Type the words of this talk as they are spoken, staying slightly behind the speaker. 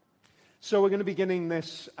So we're going to be beginning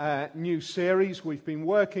this new series. We've been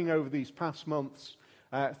working over these past months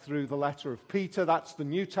through the letter of Peter. That's the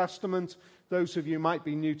New Testament. Those of you who might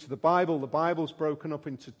be new to the Bible's broken up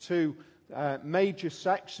into two major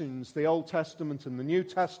sections, the Old Testament and the New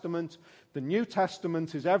Testament. The New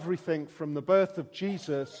Testament is everything from the birth of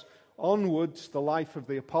Jesus onwards, the life of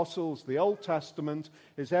the apostles. The Old Testament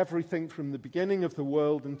is everything from the beginning of the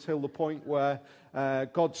world until the point where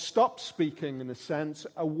God stopped speaking, in a sense,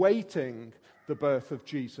 awaiting the birth of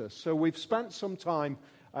Jesus. So we've spent some time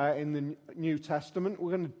in the New Testament.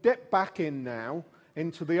 We're going to dip back in now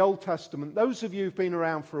into the Old Testament. Those of you who've been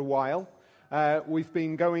around for a while, we've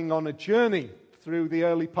been going on a journey through the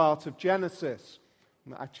early part of Genesis.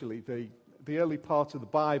 Actually, the early part of the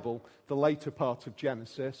Bible, the later part of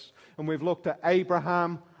Genesis. And we've looked at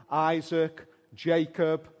Abraham, Isaac,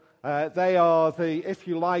 Jacob. They are if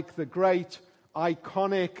you like, the great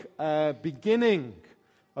iconic beginning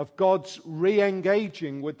of God's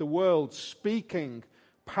re-engaging with the world, speaking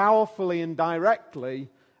powerfully and directly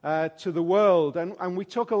to the world. And we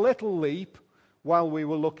took a little leap while we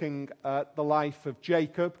were looking at the life of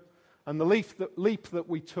Jacob. And the leap that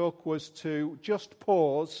we took was to just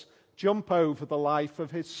jump over the life of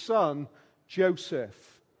his son,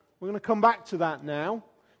 Joseph. We're going to come back to that now.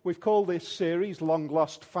 We've called this series Long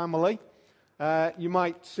Lost Family. You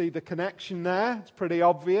might see the connection there. It's pretty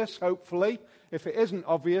obvious, hopefully. If it isn't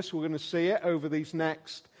obvious, we're going to see it over these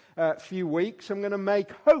next few weeks. I'm going to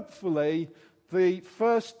make, hopefully, the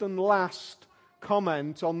first and last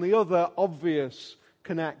comment on the other obvious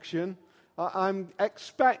connection. I'm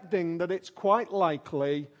expecting that it's quite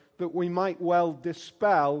likely that we might well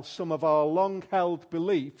dispel some of our long-held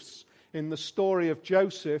beliefs in the story of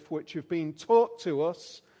Joseph, which have been taught to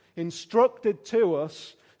us, instructed to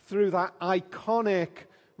us through that iconic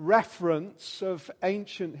reference of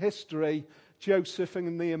ancient history, Joseph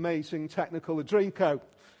and the Amazing Technicolor Dreamcoat.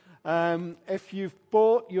 If you've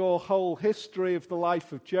bought your whole history of the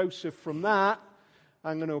life of Joseph from that,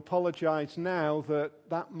 I'm going to apologize now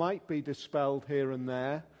that might be dispelled here and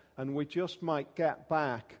there, and we just might get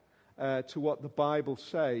back to what the Bible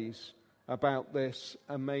says about this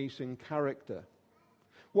amazing character.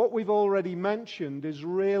 What we've already mentioned is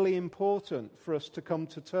really important for us to come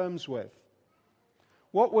to terms with.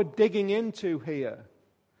 What we're digging into here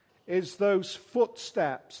is those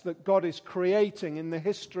footsteps that God is creating in the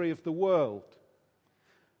history of the world.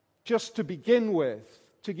 Just to begin with,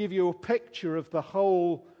 to give you a picture of the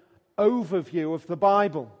whole overview of the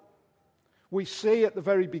Bible. We see at the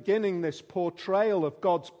very beginning this portrayal of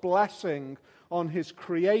God's blessing on His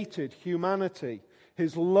created humanity,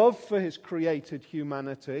 His love for His created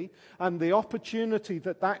humanity, and the opportunity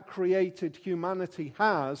that created humanity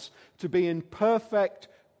has to be in perfect,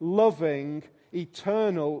 loving,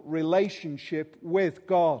 eternal relationship with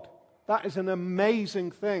God. That is an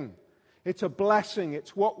amazing thing. It's a blessing.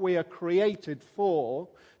 It's what we are created for,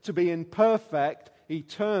 to be in perfect,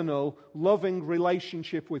 eternal, loving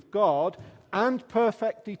relationship with God, and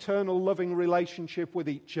perfect, eternal, loving relationship with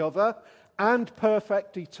each other, and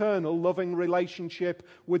perfect, eternal, loving relationship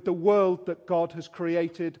with the world that God has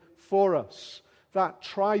created for us. That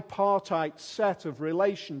tripartite set of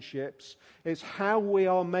relationships is how we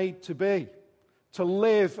are made to be, to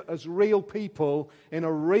live as real people in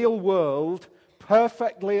a real world,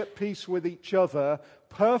 perfectly at peace with each other,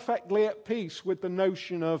 perfectly at peace with the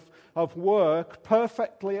notion of work,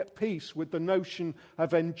 perfectly at peace with the notion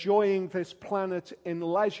of enjoying this planet in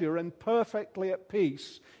leisure, and perfectly at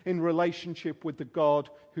peace in relationship with the God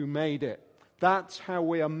who made it. That's how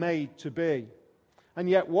we are made to be. And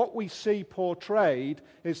yet what we see portrayed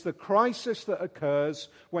is the crisis that occurs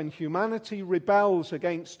when humanity rebels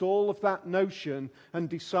against all of that notion and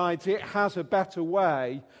decides it has a better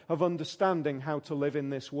way of understanding how to live in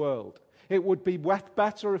this world. It would be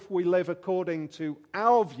better if we live according to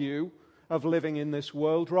our view of living in this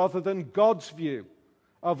world rather than God's view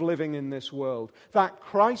of living in this world. That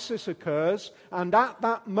crisis occurs, and at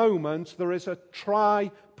that moment there is a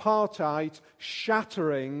tripartite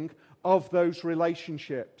shattering of those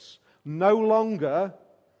relationships. No longer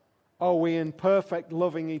are we in perfect,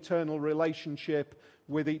 loving, eternal relationship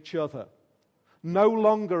with each other. No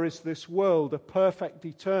longer is this world a perfect,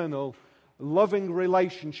 eternal, loving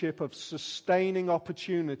relationship of sustaining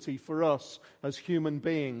opportunity for us as human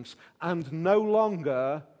beings. And no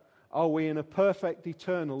longer are we in a perfect,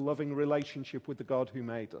 eternal, loving relationship with the God who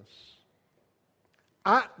made us.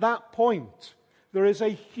 At that point, there is a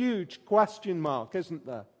huge question mark, isn't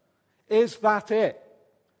there? Is that it?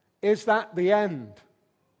 Is that the end?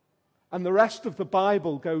 And the rest of the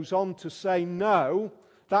Bible goes on to say, no,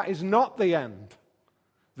 that is not the end.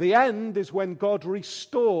 The end is when God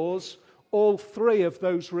restores all three of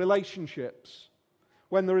those relationships.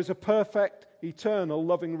 When there is a perfect, eternal,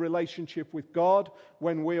 loving relationship with God,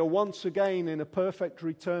 when we are once again in a perfect,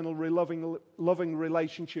 eternal, loving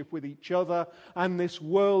relationship with each other, and this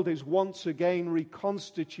world is once again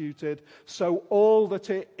reconstituted, so all that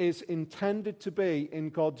it is intended to be in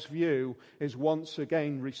God's view is once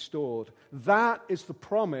again restored. That is the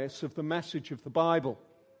promise of the message of the Bible.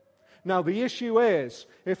 Now, the issue is,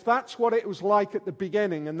 if that's what it was like at the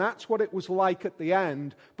beginning and that's what it was like at the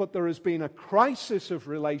end, but there has been a crisis of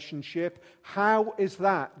relationship, how is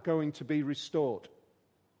that going to be restored?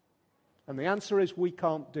 And the answer is we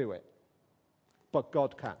can't do it, but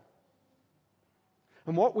God can.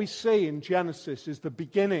 And what we see in Genesis is the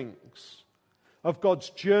beginnings of God's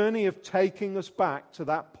journey of taking us back to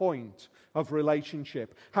that point of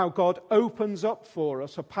relationship. How God opens up for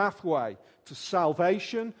us a pathway to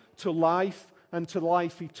salvation, to life, and to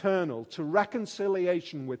life eternal, to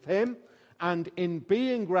reconciliation with Him, and in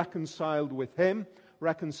being reconciled with Him,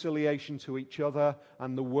 reconciliation to each other,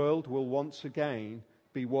 and the world will once again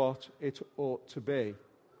be what it ought to be.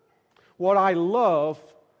 What I love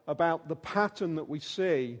about the pattern that we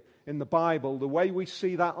see in the Bible, the way we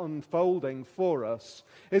see that unfolding for us,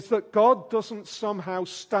 is that God doesn't somehow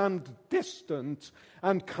stand distant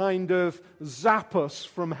and kind of zap us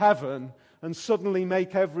from heaven and suddenly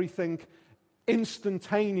make everything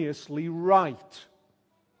instantaneously right.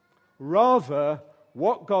 Rather,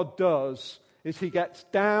 what God does is He gets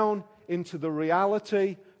down into the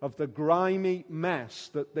reality of the grimy mess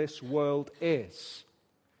that this world is.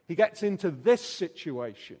 He gets into this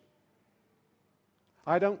situation.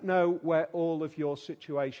 I don't know where all of your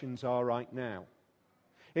situations are right now.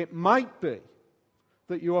 It might be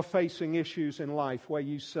that you are facing issues in life where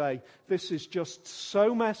you say, this is just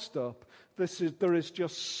so messed up, there is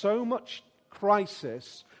just so much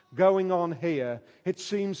crisis going on here, it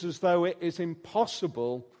seems as though it is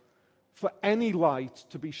impossible for any light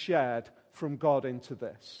to be shed from God into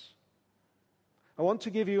this. I want to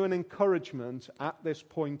give you an encouragement at this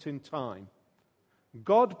point in time.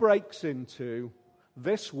 God breaks into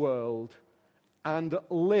this world and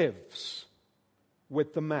lives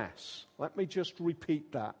with the mess. Let me just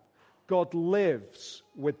repeat that. God lives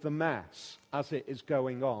with the mess as it is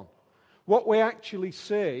going on. What we actually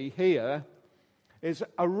see here is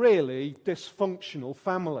a really dysfunctional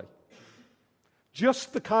family.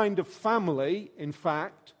 Just the kind of family, in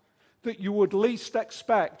fact, that you would least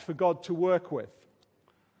expect for God to work with.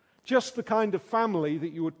 Just the kind of family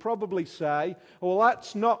that you would probably say, well,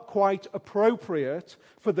 that's not quite appropriate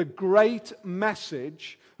for the great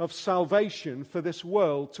message of salvation for this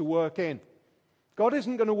world to work in. God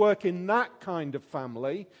isn't going to work in that kind of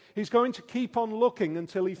family. He's going to keep on looking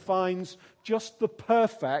until He finds just the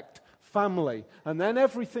perfect family. And then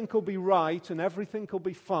everything will be right and everything will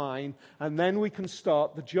be fine, and then we can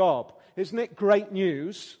start the job. Isn't it great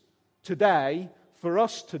news today, for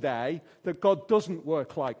us today, that God doesn't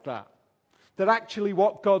work like that? That actually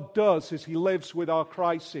what God does is He lives with our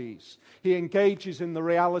crises. He engages in the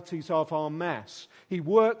realities of our mess. He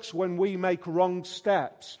works when we make wrong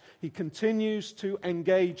steps. He continues to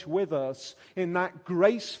engage with us in that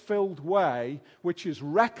grace-filled way, which is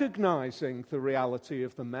recognizing the reality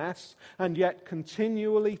of the mess and yet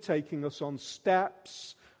continually taking us on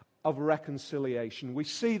steps of reconciliation. We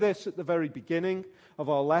see this at the very beginning of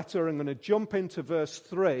our letter. I'm going to jump into verse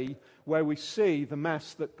 3, where we see the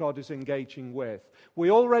mess that God is engaging with.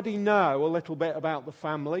 We already know a little bit about the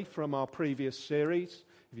family from our previous series.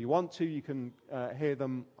 If you want to, you can hear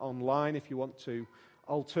them online. If you want to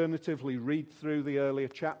alternatively read through the earlier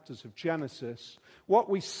chapters of Genesis, what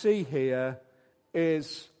we see here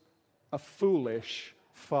is a foolish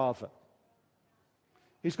father.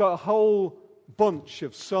 He's got a whole bunch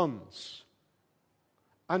of sons,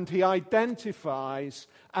 and he identifies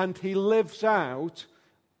and he lives out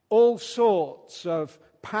all sorts of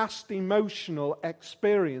past emotional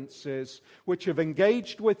experiences which have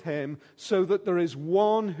engaged with him, so that there is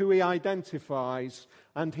one who he identifies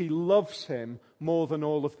and he loves him more than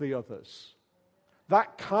all of the others.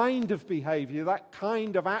 That kind of behavior, that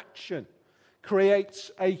kind of action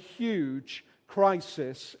creates a huge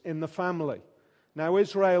crisis in the family. Now,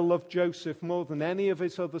 Israel loved Joseph more than any of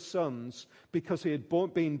his other sons because he had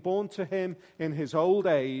been born to him in his old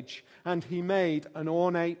age, and he made an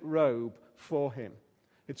ornate robe for him.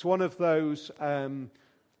 It's one of those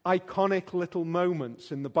iconic little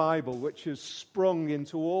moments in the Bible which has sprung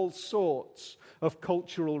into all sorts of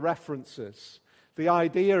cultural references. The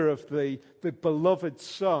idea of the beloved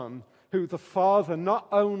son who the father not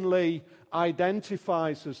only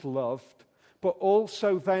identifies as loved, but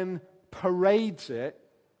also then parades it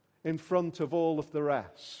in front of all of the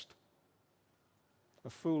rest. a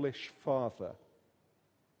foolish father?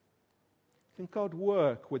 Can God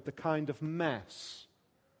work with the kind of mess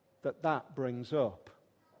that brings up?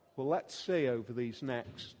 Well, let's see over these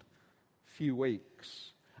next few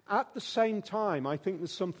weeks. At the same time, I think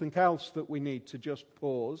there's something else that we need to just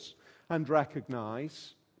pause and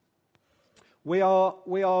recognize. We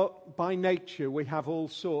are by nature, we have all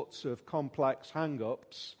sorts of complex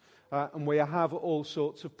hang-ups, and we have all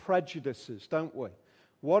sorts of prejudices, don't we?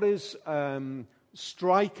 What is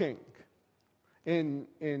striking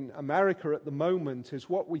in America at the moment is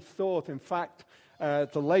what we thought, in fact, the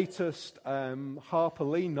latest Harper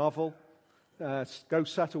Lee novel, Go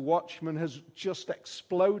Set a Watchman, has just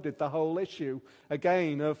exploded the whole issue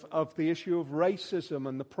again of the issue of racism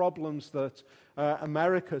and the problems that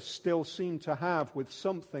America still seemed to have with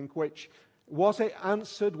something which, was it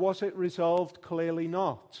answered, was it resolved? Clearly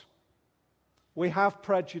not. We have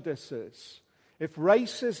prejudices. If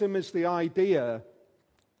racism is the idea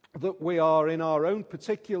that we are in our own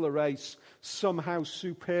particular race somehow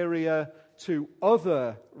superior to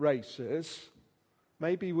other races,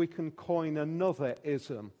 maybe we can coin another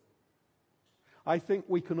ism. I think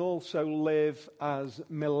we can also live as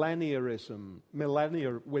millenniarism,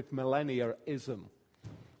 with millenniaism.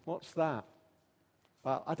 What's that?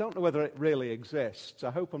 Well, I don't know whether it really exists. I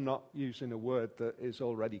hope I'm not using a word that is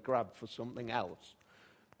already grabbed for something else.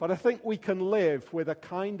 But I think we can live with a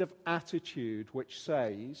kind of attitude which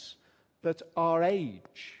says that our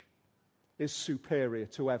age is superior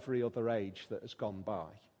to every other age that has gone by.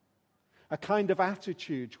 A kind of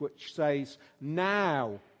attitude which says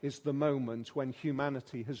now is the moment when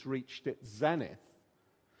humanity has reached its zenith,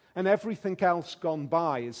 and everything else gone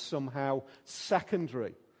by is somehow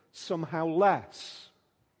secondary, somehow less.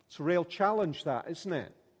 It's a real challenge, that, isn't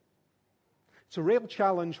it? It's a real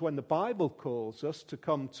challenge when the Bible calls us to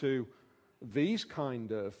come to these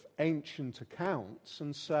kind of ancient accounts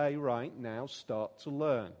and say, right, now start to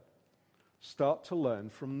learn. Start to learn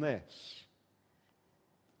from this.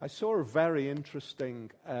 I saw a very interesting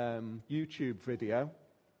YouTube video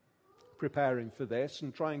preparing for this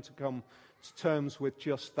and trying to come to terms with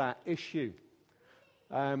just that issue.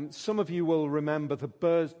 Some of you will remember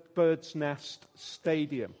the Bird's Nest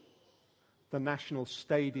Stadium, the national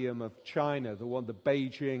stadium of China, the one, the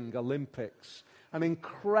Beijing Olympics. An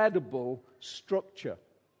incredible structure.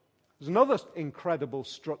 There's another incredible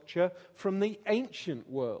structure from the ancient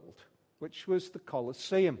world, which was the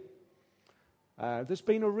Colosseum. There's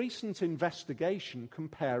been a recent investigation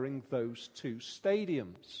comparing those two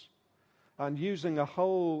stadiums and using a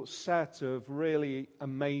whole set of really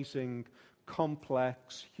amazing,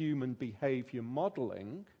 complex human behavior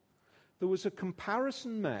modeling. There was a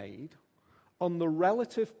comparison made on the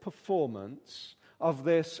relative performance of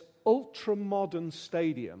this ultra-modern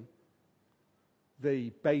stadium,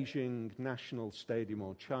 the Beijing National Stadium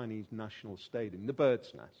or Chinese National Stadium, the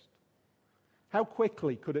Bird's Nest. How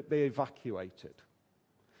quickly could it be evacuated?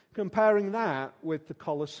 Comparing that with the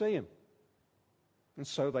Colosseum. And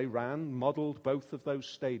so they modeled both of those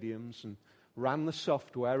stadiums and ran the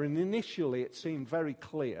software, and initially it seemed very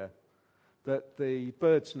clear that the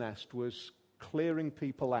Bird's Nest was clearing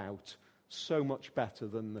people out so much better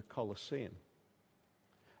than the Colosseum.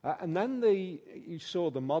 And then you saw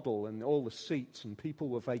the model and all the seats, and people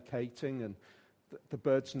were vacating, and the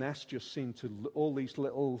Bird's Nest just seemed to, all these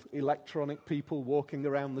little electronic people walking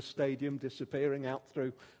around the stadium, disappearing out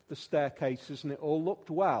through the staircases, and it all looked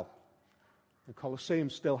well. The Colosseum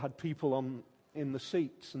still had people in the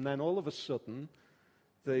seats, and then all of a sudden,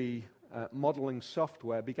 the modeling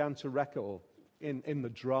software began to record, in the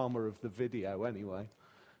drama of the video anyway,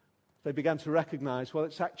 they began to recognize, well,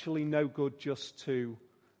 it's actually no good just to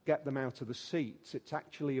get them out of the seats. It's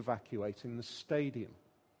actually evacuating the stadium.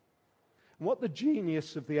 And what the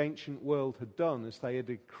genius of the ancient world had done is they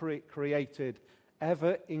had created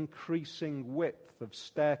ever-increasing width of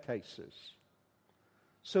staircases,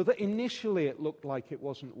 so that initially it looked like it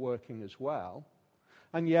wasn't working as well,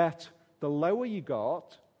 and yet the lower you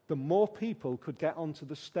got, the more people could get onto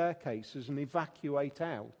the staircases and evacuate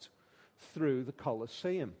out through the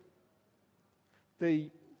Colosseum.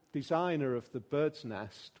 The designer of the Bird's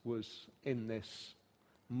Nest was in this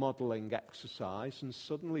modeling exercise and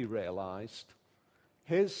suddenly realized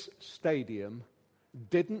his stadium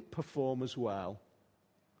didn't perform as well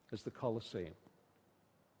as the Colosseum.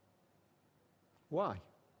 Why?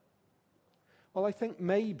 Well, I think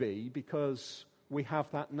maybe because we have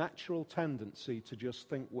that natural tendency to just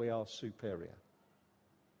think we are superior.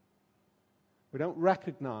 We don't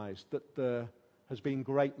recognize that there has been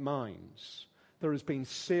great minds. There has been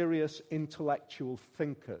serious intellectual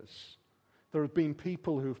thinkers. There have been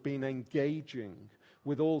people who've been engaging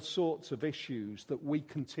with all sorts of issues that we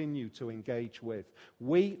continue to engage with.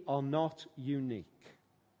 We are not unique.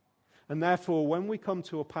 And therefore, when we come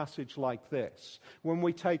to a passage like this, when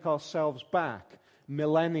we take ourselves back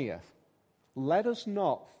millennia, let us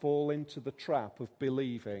not fall into the trap of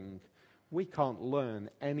believing we can't learn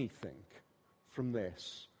anything from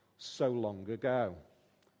this so long ago.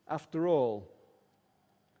 After all,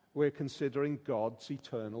 we're considering God's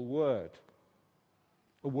eternal word,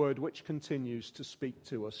 a word which continues to speak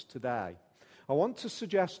to us today. I want to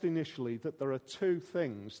suggest initially that there are two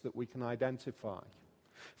things that we can identify.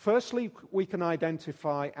 Firstly, we can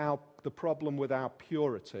identify the problem with our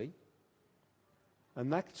purity.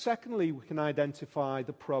 And secondly, we can identify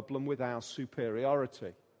the problem with our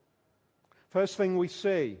superiority. First thing we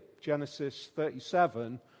see, Genesis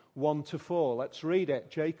 37, 1-4. Let's read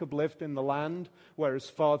it. Jacob lived in the land where his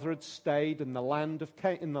father had stayed in the land of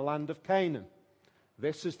Canaan.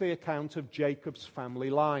 This is the account of Jacob's family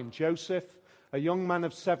line. Joseph, a young man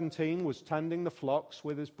of 17, was tending the flocks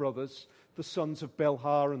with his brothers, the sons of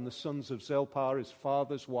Bilhah and the sons of Zilpah, his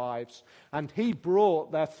father's wives, and he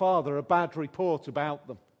brought their father a bad report about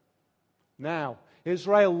them. Now,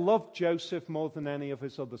 Israel loved Joseph more than any of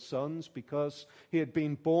his other sons because he had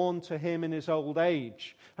been born to him in his old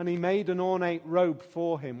age, and he made an ornate robe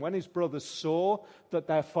for him. When his brothers saw that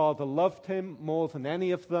their father loved him more than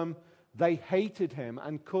any of them, they hated him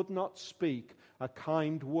and could not speak a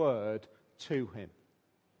kind word to him.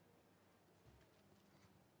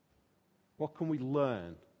 What can we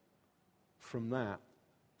learn from that?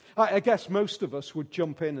 I guess most of us would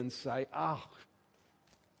jump in and say,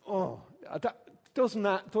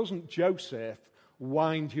 doesn't Joseph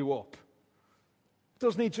wind you up?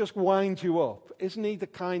 Doesn't he just wind you up? Isn't he the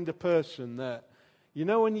kind of person that, do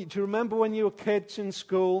you remember when you were kids in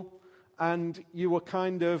school and you were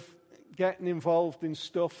kind of getting involved in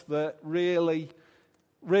stuff that really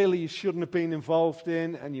you shouldn't have been involved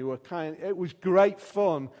in, and it was great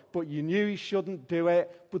fun, but you knew you shouldn't do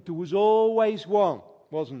it, but there was always one,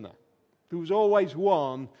 wasn't there? There was always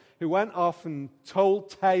one who went off and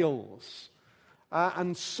told tales,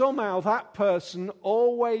 and somehow that person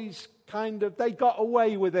always they got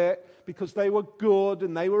away with it because they were good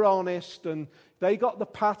and they were honest and they got the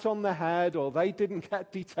pat on the head, or they didn't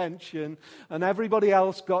get detention and everybody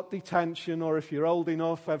else got detention, or if you're old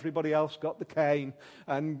enough, everybody else got the cane.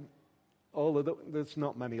 And there's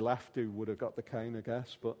not many left who would have got the cane, I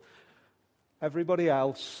guess, but everybody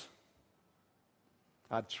else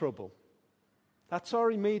had trouble. That's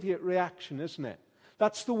our immediate reaction, isn't it?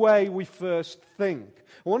 That's the way we first think.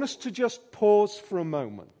 I want us to just pause for a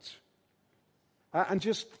moment and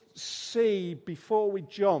just see, before we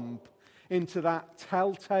jump into that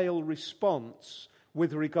telltale response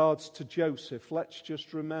with regards to Joseph, let's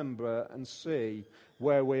just remember and see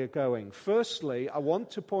where we're going. Firstly, I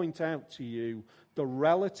want to point out to you the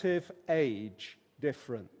relative age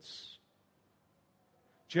difference.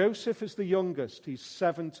 Joseph is the youngest. He's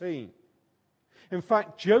 17. In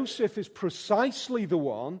fact, Joseph is precisely the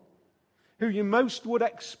one who you most would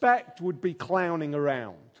expect would be clowning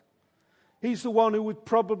around. He's the one who would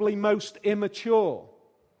probably most immature.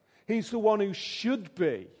 He's the one who should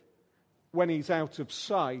be, when he's out of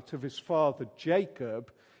sight of his father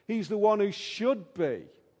Jacob, he's the one who should be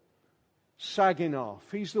sagging off.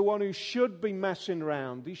 He's the one who should be messing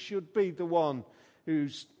around. He should be the one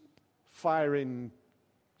who's firing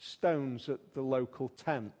stones at the local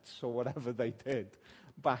tents or whatever they did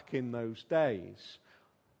back in those days.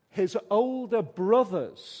 His older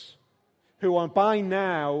brothers, who are by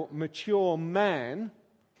now mature men,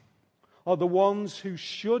 are the ones who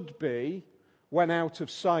should be, when out of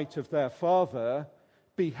sight of their father,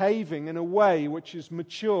 behaving in a way which is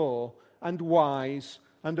mature and wise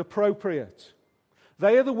and appropriate.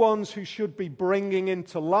 They are the ones who should be bringing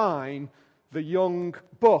into line the young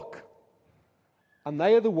buck. And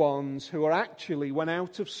they are the ones who are actually, when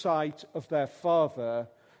out of sight of their father,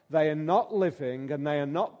 they are not living and they are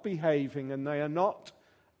not behaving and they are not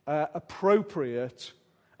appropriate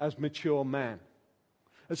as mature men.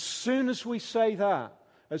 As soon as we say that,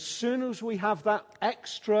 as soon as we have that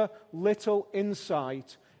extra little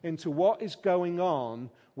insight into what is going on,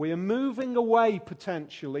 we are moving away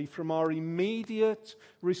potentially from our immediate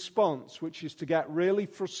response, which is to get really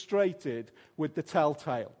frustrated with the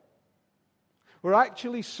telltale. We're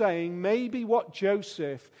actually saying maybe what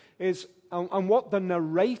Joseph is, and what the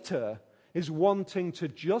narrator is wanting to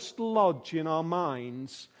just lodge in our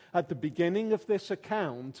minds at the beginning of this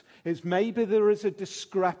account, is maybe there is a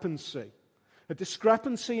discrepancy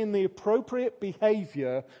in the appropriate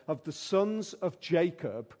behavior of the sons of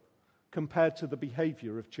Jacob compared to the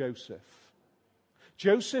behavior of Joseph.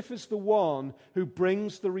 Joseph is the one who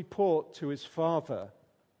brings the report to his father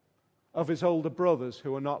of his older brothers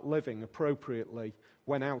who are not living appropriately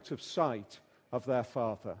when out of sight of their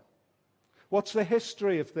father. What's the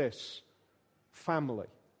history of this family?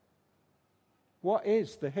 What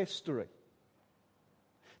is the history?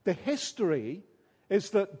 The history is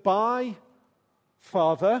that by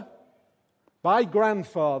father, by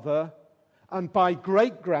grandfather, and by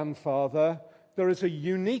great-grandfather, there is a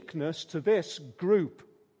uniqueness to this group.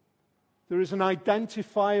 There is an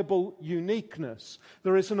identifiable uniqueness.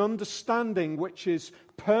 There is an understanding which is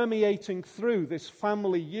permeating through this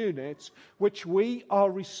family unit, which we are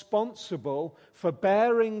responsible for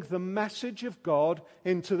bearing the message of God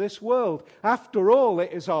into this world. After all,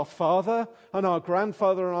 it is our father and our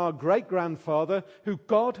grandfather and our great-grandfather who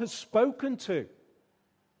God has spoken to.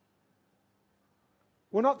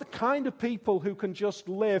 We're not the kind of people who can just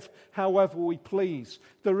live however we please.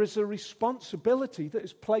 There is a responsibility that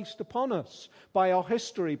is placed upon us by our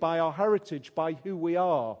history, by our heritage, by who we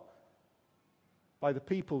are, by the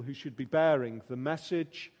people who should be bearing the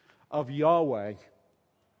message of Yahweh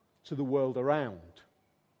to the world around.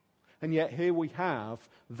 And yet here we have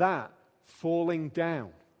that falling down.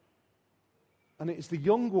 And it is the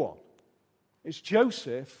young one. It's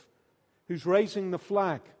Joseph who's raising the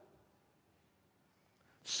flag.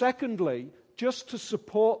 Secondly, just to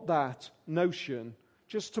support that notion,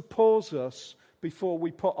 just to pause us before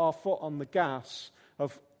we put our foot on the gas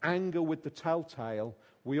of anger with the telltale,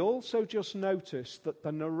 we also just notice that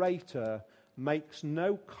the narrator makes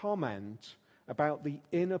no comment about the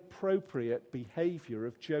inappropriate behavior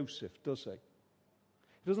of Joseph, does he?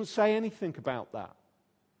 He doesn't say anything about that.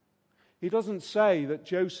 He doesn't say that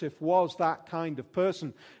Joseph was that kind of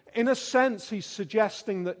person. In a sense, he's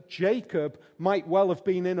suggesting that Jacob might well have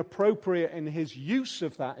been inappropriate in his use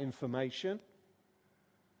of that information.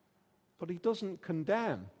 But he doesn't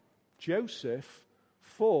condemn Joseph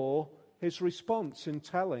for his response in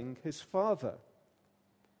telling his father.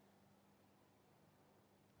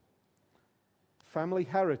 Family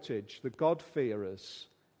heritage, the God-fearers,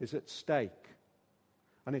 is at stake.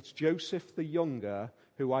 And it's Joseph the younger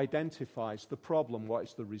who identifies the problem. What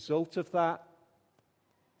is the result of that?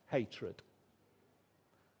 Hatred.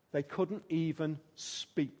 They couldn't even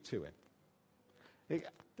speak to him.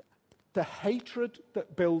 The hatred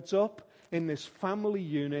that builds up in this family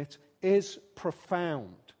unit is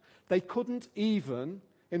profound. They couldn't even,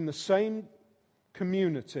 in the same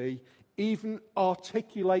community, even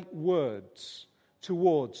articulate words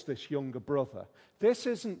towards this younger brother. This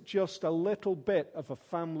isn't just a little bit of a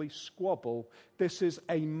family squabble. This is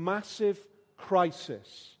a massive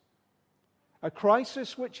crisis. A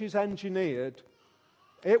crisis which is engineered,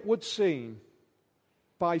 it would seem,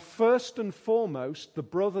 by first and foremost the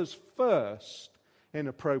brother's first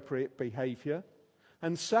inappropriate behavior,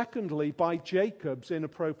 and secondly by Jacob's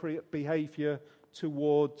inappropriate behavior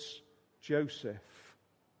towards Joseph.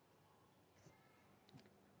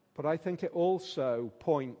 But I think it also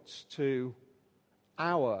points to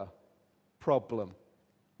our problem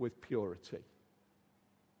with purity.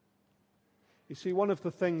 You see, one of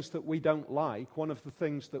the things that we don't like, one of the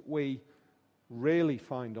things that we really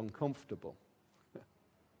find uncomfortable,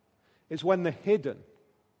 is when the hidden,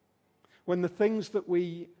 when the things that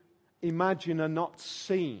we imagine are not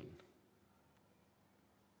seen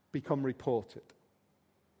become reported.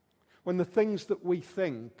 When the things that we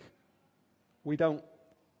think we don't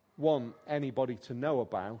want anybody to know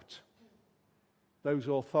about, those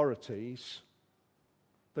authorities,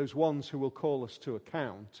 those ones who will call us to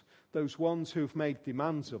account, those ones who've made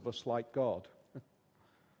demands of us like God,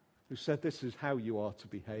 who said this is how you are to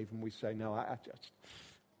behave, and we say, no,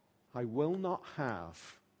 I will not have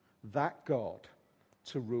that God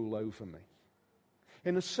to rule over me.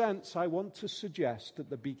 In a sense, I want to suggest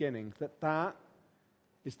at the beginning that that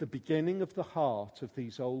is the beginning of the heart of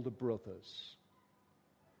these older brothers.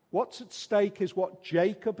 What's at stake is what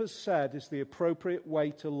Jacob has said is the appropriate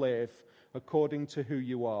way to live according to who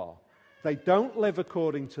you are. They don't live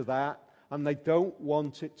according to that, and they don't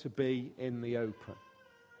want it to be in the open.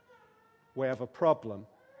 We have a problem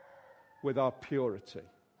with our purity.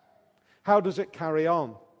 How does it carry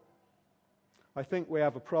on? I think we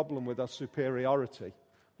have a problem with our superiority.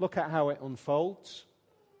 Look at how it unfolds.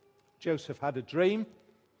 Joseph had a dream.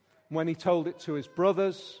 When he told it to his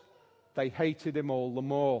brothers, they hated him all the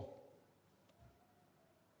more.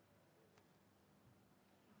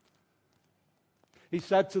 He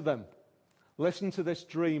said to them, listen to this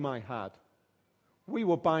dream I had. We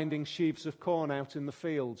were binding sheaves of corn out in the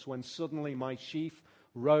fields when suddenly my sheaf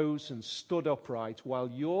rose and stood upright while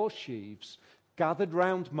your sheaves gathered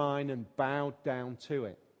round mine and bowed down to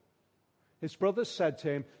it. His brothers said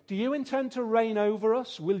to him, "Do you intend to reign over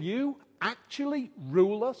us? Will you actually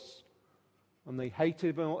rule us?" And they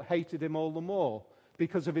hated him all the more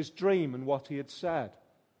because of his dream and what he had said.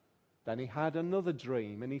 Then he had another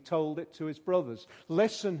dream, and he told it to his brothers.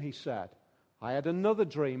 "Listen," he said, "I had another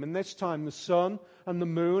dream, and this time the sun and the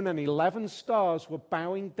moon and 11 stars were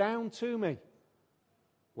bowing down to me."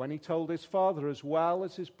 When he told his father as well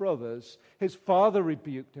as his brothers, his father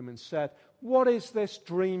rebuked him and said, "What is this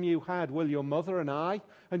dream you had? Will your mother and I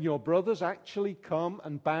and your brothers actually come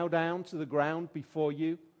and bow down to the ground before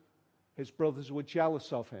you?" His brothers were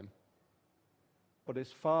jealous of him, but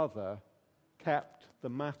his father kept the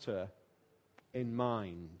matter in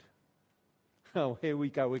mind. Oh, here we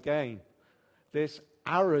go again. This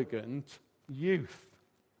arrogant youth.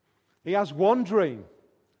 He has one dream.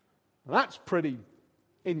 That's pretty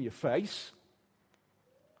in your face.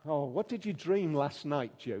 "Oh, what did you dream last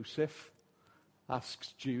night, Joseph?"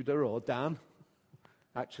 asks Judah or Dan.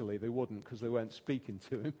 Actually, they wouldn't because they weren't speaking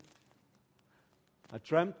to him. "I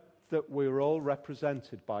dreamt that we were all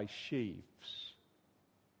represented by sheaves.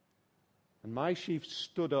 And my sheaf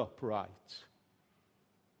stood upright,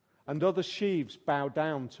 and other sheaves bowed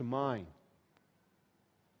down to mine."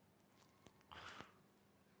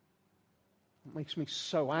 It makes me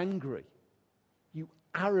so angry. You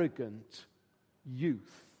arrogant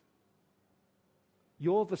youth.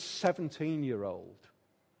 You're the 17-year-old.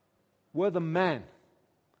 We're the men.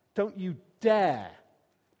 Don't you dare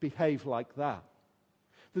behave like that.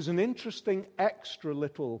 There's an interesting extra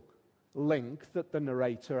little link that the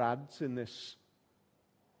narrator adds in this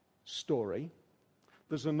story.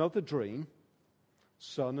 There's another dream.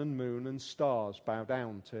 Sun and moon and stars bow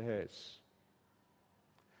down to his.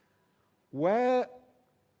 Where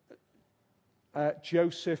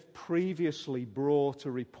Joseph previously brought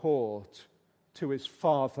a report to his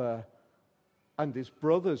father and his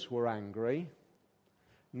brothers were angry,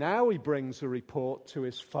 now he brings a report to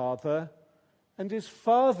his father and his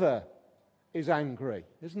father is angry.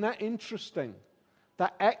 Isn't that interesting?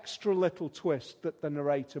 That extra little twist that the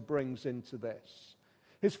narrator brings into this.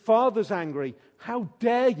 His father's angry. "How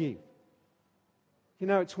dare you?" You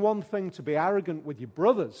know, it's one thing to be arrogant with your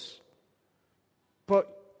brothers,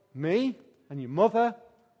 but me and your mother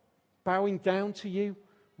bowing down to you,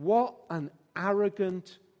 what an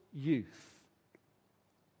arrogant youth.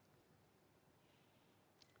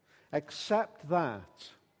 Except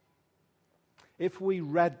that, if we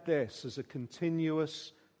read this as a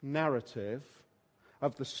continuous narrative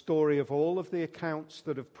of the story of all of the accounts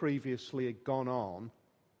that have previously gone on,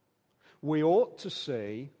 we ought to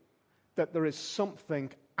see that there is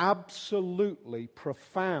something absolutely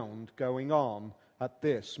profound going on at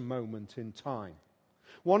this moment in time.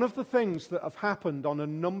 One of the things that have happened on a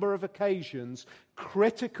number of occasions,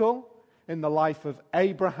 critical in the life of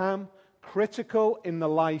Abraham, critical in the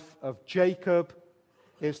life of Jacob,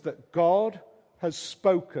 is that God has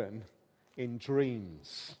spoken in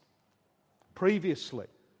dreams. Previously,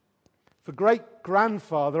 for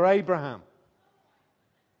great-grandfather Abraham,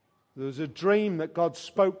 there was a dream that God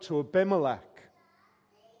spoke to Abimelech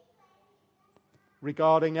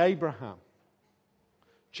regarding Abraham.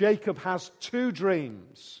 Jacob has 2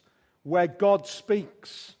 dreams where God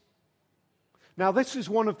speaks. Now, this is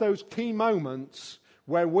one of those key moments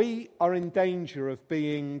where we are in danger of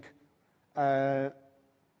being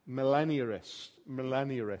millennialists.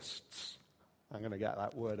 I'm going to get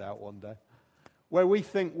that word out one day. Where we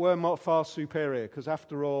think we're far superior because,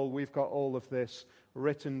 after all, we've got all of this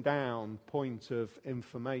written down point of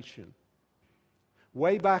information.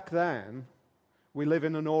 Way back then, we live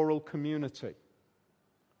in an oral community.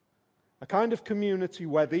 A kind of community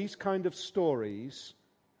where these kind of stories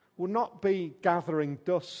would not be gathering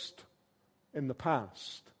dust in the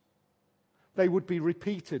past. They would be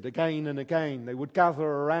repeated again and again. They would gather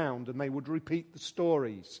around and they would repeat the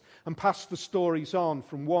stories and pass the stories on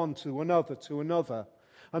from one to another to another.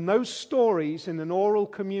 And those stories in an oral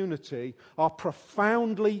community are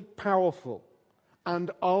profoundly powerful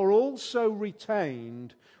and are also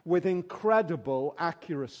retained with incredible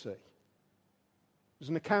accuracy. There's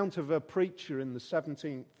an account of a preacher in the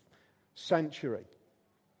 17th century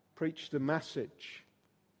preached a message.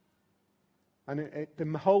 And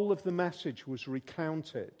the whole of the message was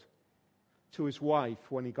recounted to his wife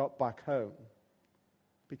when he got back home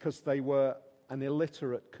because they were an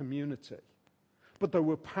illiterate community. But they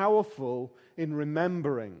were powerful in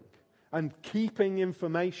remembering and keeping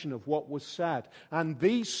information of what was said. And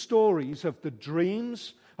these stories of the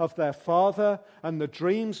dreams of their father and the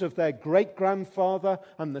dreams of their great-grandfather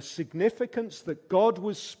and the significance that God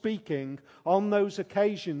was speaking on those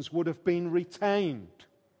occasions would have been retained.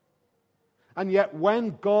 And yet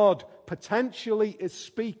when God potentially is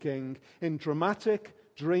speaking in dramatic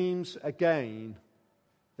dreams again,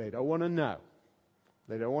 they don't want to know.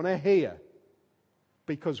 They don't want to hear.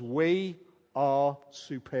 Because we are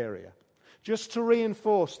superior. Just to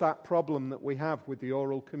reinforce that problem that we have with the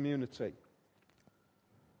oral community.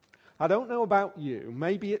 I don't know about you,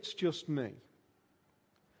 maybe it's just me.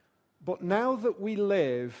 But now that we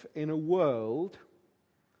live in a world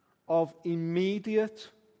of immediately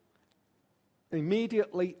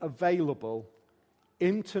available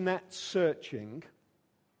internet searching,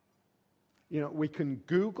 we can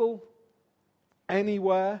Google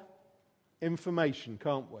anywhere information,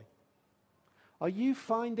 can't we? Are you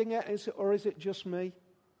finding it, or is it just me?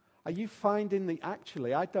 Are you finding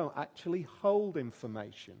I don't actually hold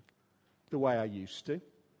information the way I used to.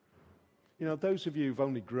 Those of you who've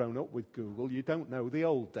only grown up with Google, you don't know the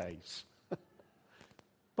old days.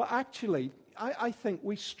 But actually, I think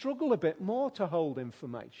we struggle a bit more to hold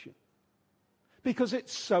information because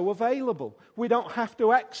it's so available. We don't have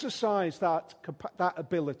to exercise that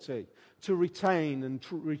ability to retain and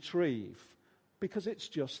retrieve because it's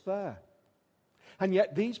just there. And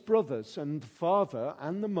yet these brothers and the father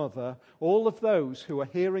and the mother, all of those who are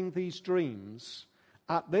hearing these dreams,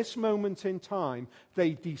 at this moment in time,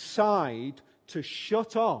 they decide to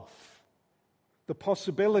shut off the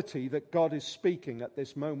possibility that God is speaking at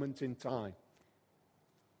this moment in time.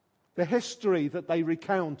 The history that they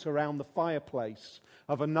recount around the fireplace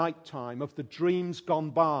of a night time, of the dreams gone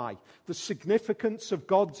by, the significance of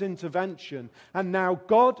God's intervention, and now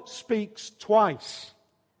God speaks twice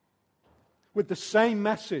with the same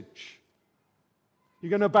message. You're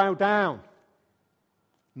going to bow down,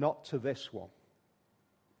 not to this one.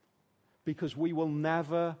 Because we will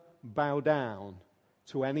never bow down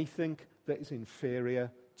to anything that is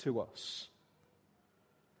inferior to us.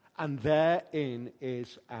 And therein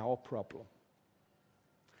is our problem.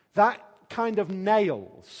 That kind of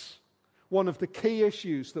nails one of the key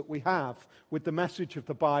issues that we have with the message of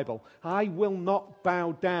the Bible. I will not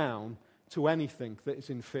bow down to anything that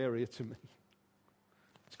is inferior to me.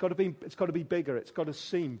 It's got to be bigger. It's got to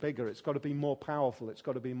seem bigger. It's got to be more powerful. It's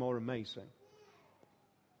got to be more amazing.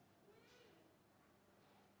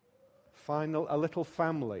 A little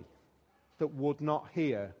family that would not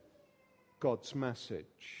hear God's message.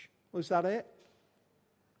 Was that it?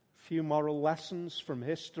 A few moral lessons from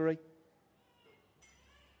history.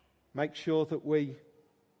 Make sure that we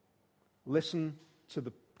listen to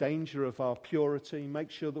the danger of our purity. Make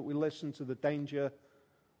sure that we listen to the danger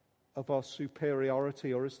of our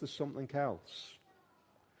superiority. Or is there something else?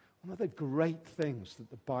 One of the great things that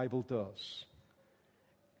the Bible does,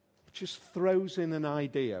 it just throws in an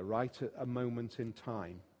idea right at a moment in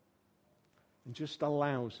time and just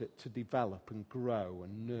allows it to develop and grow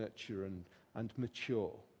and nurture and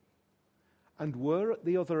mature. And we're at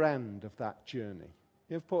the other end of that journey.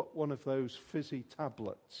 You've put one of those fizzy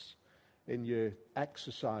tablets in your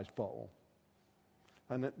exercise bottle.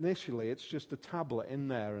 And initially it's just a tablet in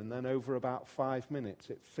there, and then over about 5 minutes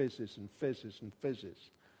it fizzes and fizzes and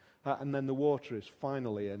fizzes. And then the water is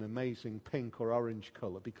finally an amazing pink or orange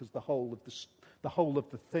color because the whole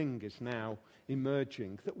of the thing is now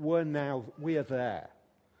emerging. That we are there.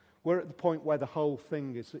 We're at the point where the whole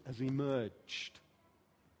thing has emerged.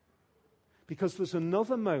 Because there's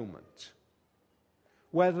another moment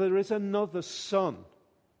where there is another son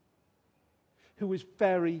who is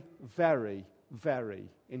very, very,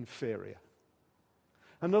 very inferior.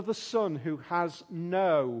 Another son who has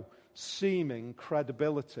no seeming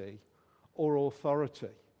credibility or authority.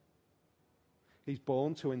 He's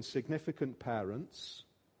born to insignificant parents.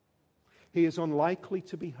 He is unlikely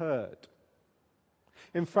to be heard.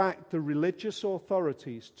 In fact, the religious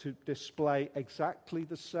authorities to display exactly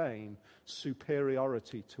the same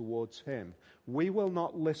superiority towards him. We will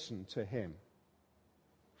not listen to him.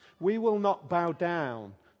 We will not bow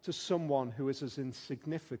down to someone who is as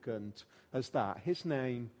insignificant as that. His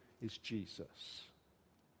name is Jesus.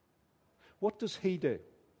 What does he do?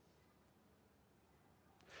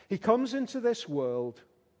 He comes into this world,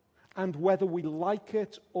 and whether we like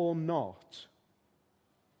it or not,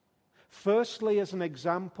 firstly, as an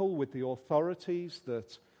example with the authorities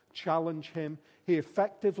that challenge him, he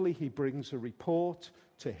brings a report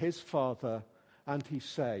to his father, and he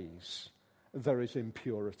says, there is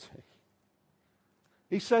impurity.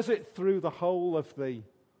 He says it through the whole of the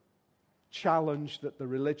challenge that the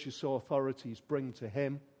religious authorities bring to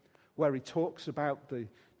him, where he talks about the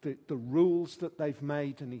rules that they've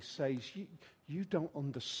made, and he says, you don't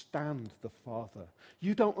understand the Father.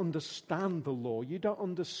 You don't understand the law. You don't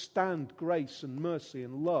understand grace and mercy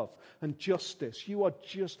and love and justice. You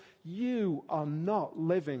are not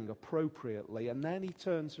living appropriately. And then he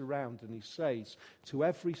turns around and he says to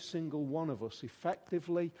every single one of us,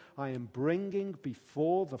 effectively, I am bringing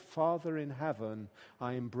before the Father in heaven,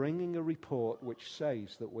 I am bringing a report which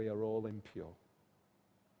says that we are all impure.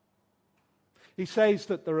 He says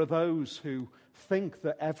that there are those who think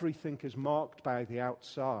that everything is marked by the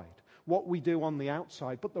outside, what we do on the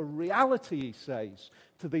outside. But the reality, he says,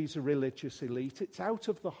 to these religious elite, it's out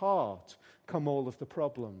of the heart come all of the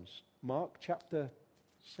problems. Mark chapter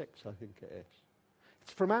 6, I think it is.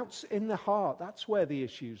 It's from out in the heart. That's where the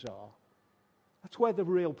issues are. That's where the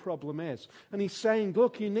real problem is. And he's saying,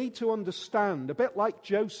 look, you need to understand, a bit like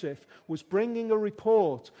Joseph was bringing a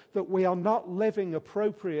report that we are not living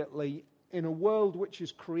appropriately in a world which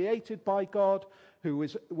is created by God,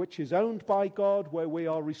 which is owned by God, where we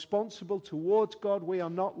are responsible towards God, we are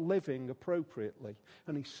not living appropriately.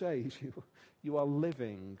 And he says, you are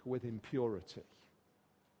living with impurity.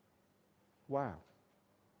 Wow.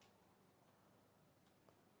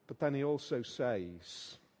 But then he also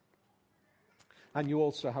says, and you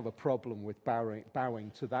also have a problem with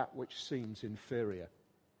bowing to that which seems inferior.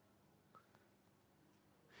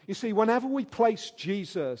 You see, whenever we place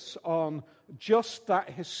Jesus on just that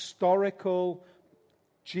historical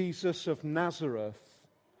Jesus of Nazareth,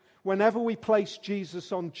 whenever we place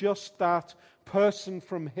Jesus on just that person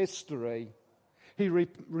from history, he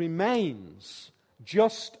remains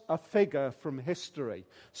just a figure from history.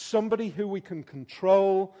 Somebody who we can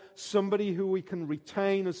control, somebody who we can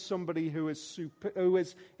retain as somebody who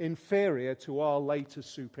is inferior to our later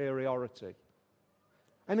superiority.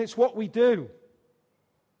 And it's what we do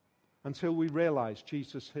until we realize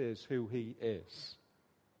Jesus is who he is.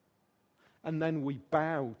 And then we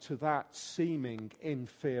bow to that seeming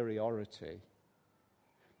inferiority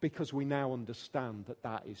because we now understand that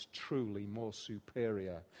that is truly more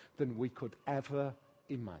superior than we could ever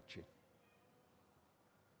imagine.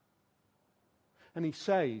 And he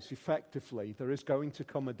says, effectively, there is going to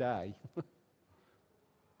come a day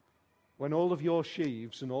when all of your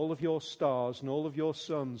sheaves and all of your stars and all of your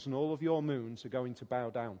suns and all of your moons are going to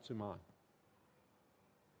bow down to mine.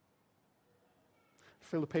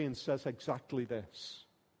 Philippians says exactly this.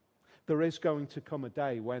 There is going to come a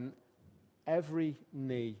day when every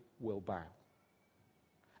knee will bow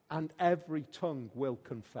and every tongue will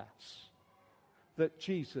confess that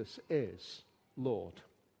Jesus is Lord.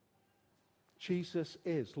 Jesus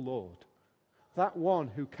is Lord. That one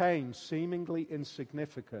who came seemingly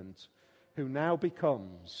insignificant, who now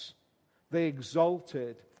becomes the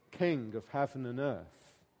exalted King of heaven and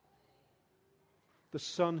earth. The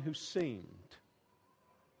Son who seemed,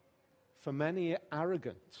 for many,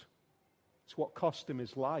 arrogant. It's what cost him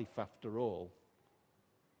his life, after all.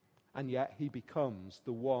 And yet he becomes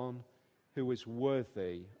the one who is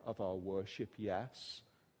worthy of our worship, yes.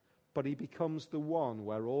 But he becomes the one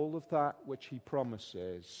where all of that which he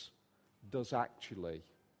promises does actually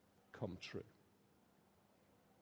come true.